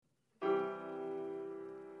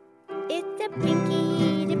It's the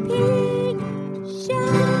Pinkie the Pig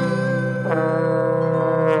Show.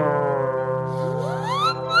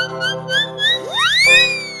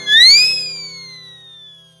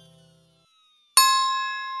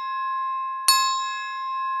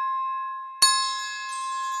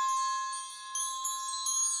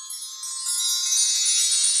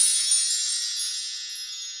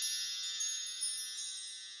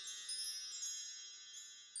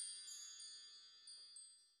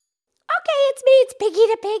 It's me, it's Pinkie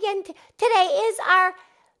the Pig, and today is our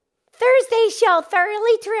Thursday show,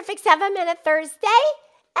 Thoroughly Terrific 7-Minute Thursday,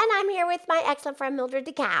 and I'm here with my excellent friend Mildred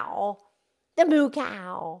the cow, the moo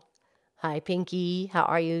cow. Hi, Pinkie. How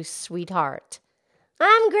are you, sweetheart?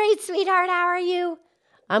 I'm great, sweetheart. How are you?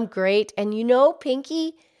 I'm great, and you know,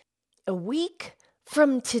 Pinkie, a week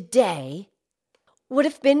from today would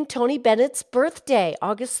have been Tony Bennett's birthday,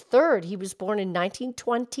 August 3rd. He was born in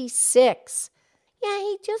 1926. Yeah,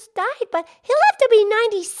 he just died, but he'll have to be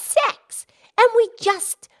 96. And we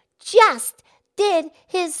just did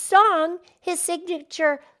his song, his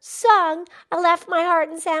signature song, I Left My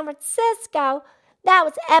Heart in San Francisco. That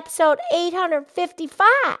was episode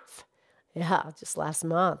 855. Yeah, just last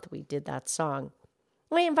month we did that song.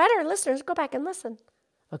 We invite our listeners to go back and listen.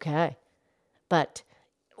 Okay, but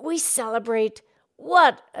we celebrate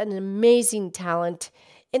what an amazing talent.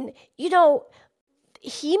 And, you know,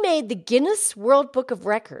 he made the Guinness World Book of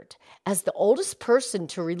Record as the oldest person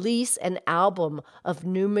to release an album of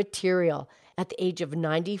new material at the age of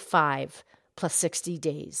 95 plus 60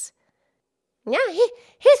 days. Yeah,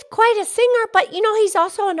 he's quite a singer, but you know, he's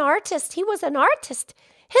also an artist. He was an artist.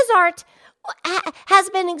 His art has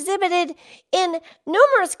been exhibited in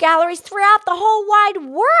numerous galleries throughout the whole wide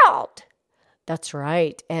world. That's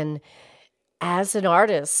right. And as an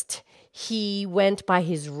artist, he went by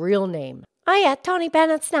his real name. Oh, yeah, Tony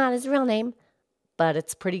Bennett's not his real name. But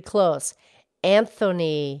it's pretty close.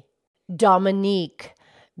 Anthony Dominique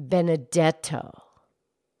Benedetto.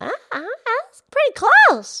 That's pretty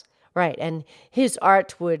close. Right, and his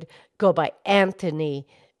art would go by Anthony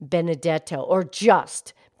Benedetto or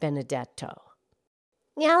just Benedetto.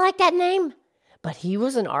 Yeah, I like that name. But he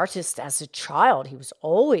was an artist as a child. He was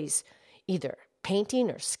always either painting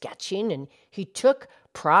or sketching, and he took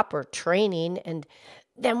proper training. And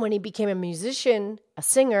then when he became a musician, a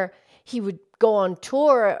singer, he would go on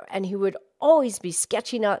tour and he would always be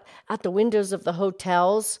sketching out at the windows of the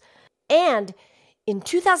hotels. And in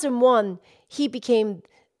 2001, he became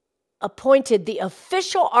appointed the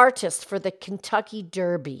official artist for the Kentucky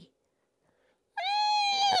Derby.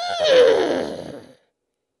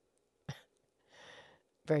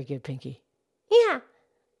 Very good, Pinkie. Yeah,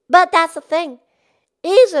 but that's the thing.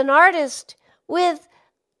 He's an artist with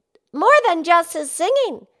more than just his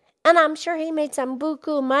singing. And I'm sure he made some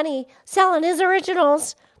buku money selling his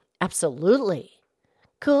originals. Absolutely.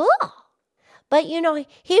 Cool. But you know,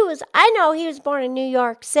 I know he was born in New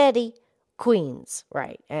York City, Queens,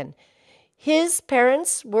 right. And his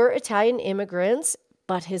parents were Italian immigrants,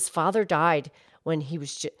 but his father died when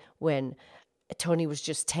Tony was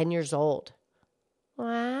just 10 years old.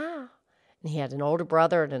 Wow. And he had an older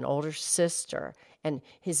brother and an older sister. And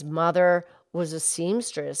his mother was a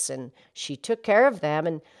seamstress, and she took care of them.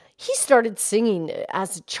 And he started singing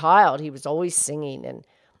as a child. He was always singing.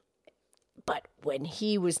 But when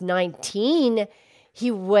he was 19,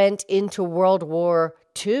 he went into World War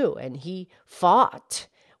II, and he fought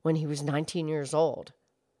when he was 19 years old.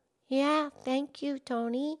 Yeah, thank you,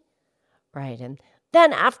 Tony. Right, and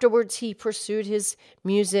then afterwards he pursued his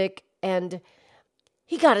music, and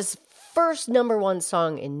he got his first number one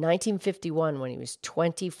song in 1951 when he was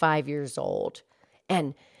 25 years old.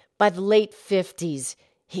 And by the late 50s,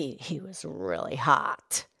 he was really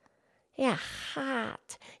hot. Yeah,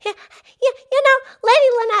 hot. Yeah, you know, Lady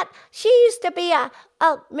Lynette, she used to be a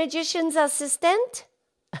magician's assistant.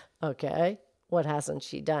 Okay, what hasn't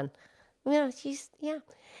she done? Yeah.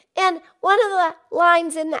 And one of the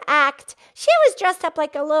lines in the act, she was dressed up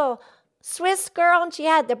like a little Swiss girl, and she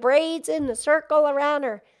had the braids in the circle around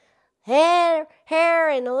her hair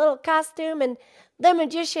and a little costume. And the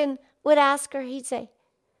magician would ask her, he'd say,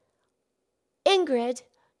 "Ingrid,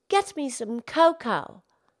 get me some cocoa."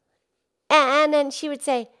 And then she would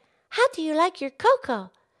say, "How do you like your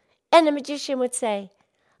cocoa?" And the magician would say,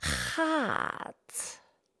 "Hot."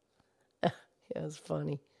 It was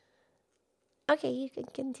funny. Okay, you can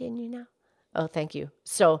continue now. Oh, thank you.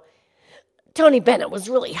 So Tony Bennett was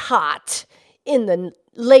really hot in the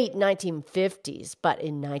late 1950s, but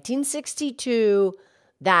in 1962,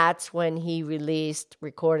 that's when he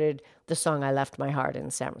recorded the song I Left My Heart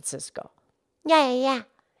in San Francisco. Yeah.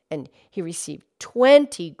 And he received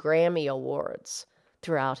 20 Grammy Awards.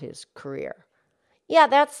 throughout his career. Yeah,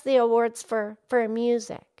 that's the awards for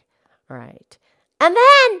music. Right. And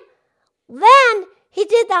then he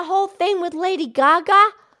did that whole thing with Lady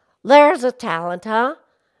Gaga. There's a talent, huh?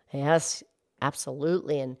 Yes,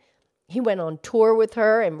 absolutely. And he went on tour with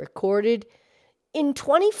her and recorded. In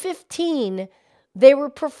 2015, they were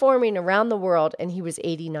performing around the world, and he was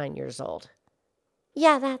 89 years old.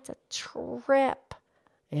 Yeah, that's a trip.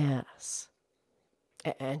 Yes.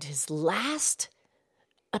 And his last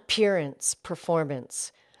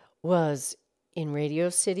performance was in Radio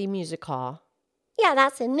City Music Hall. Yeah,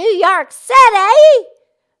 that's in New York City.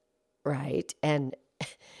 Right. And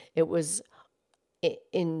it was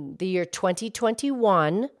in the year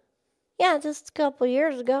 2021. Yeah, just a couple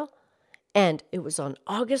years ago. And it was on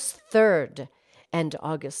August 3rd and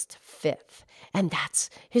August 5th. And that's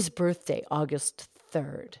his birthday, August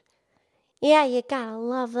 3rd. Yeah, you gotta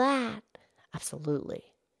love that. Absolutely.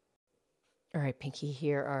 All right, Pinkie,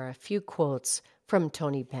 here are a few quotes from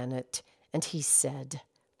Tony Bennett. And he said,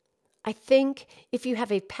 I think if you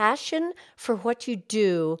have a passion for what you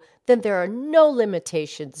do, then there are no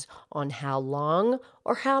limitations on how long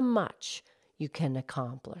or how much you can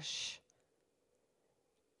accomplish.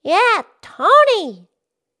 Yeah, Tony.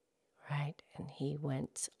 Right. And he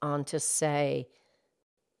went on to say,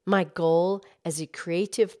 my goal as a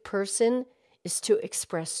creative person is to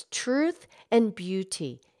express truth and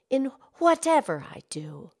beauty in whatever I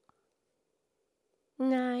do.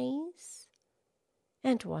 Nice.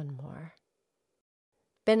 And one more.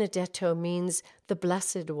 Benedetto means the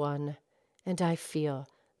Blessed One, and I feel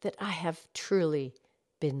that I have truly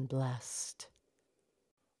been blessed.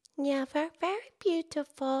 Yeah, very, very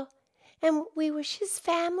beautiful. And we wish his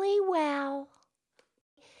family well.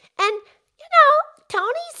 And,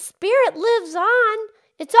 Tony's spirit lives on.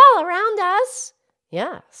 It's all around us.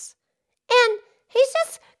 Yes. And he's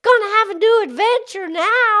just going to have a new adventure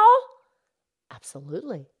now.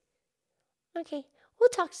 Absolutely. Okay, we'll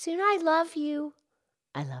talk soon. I love you.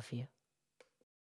 I love you.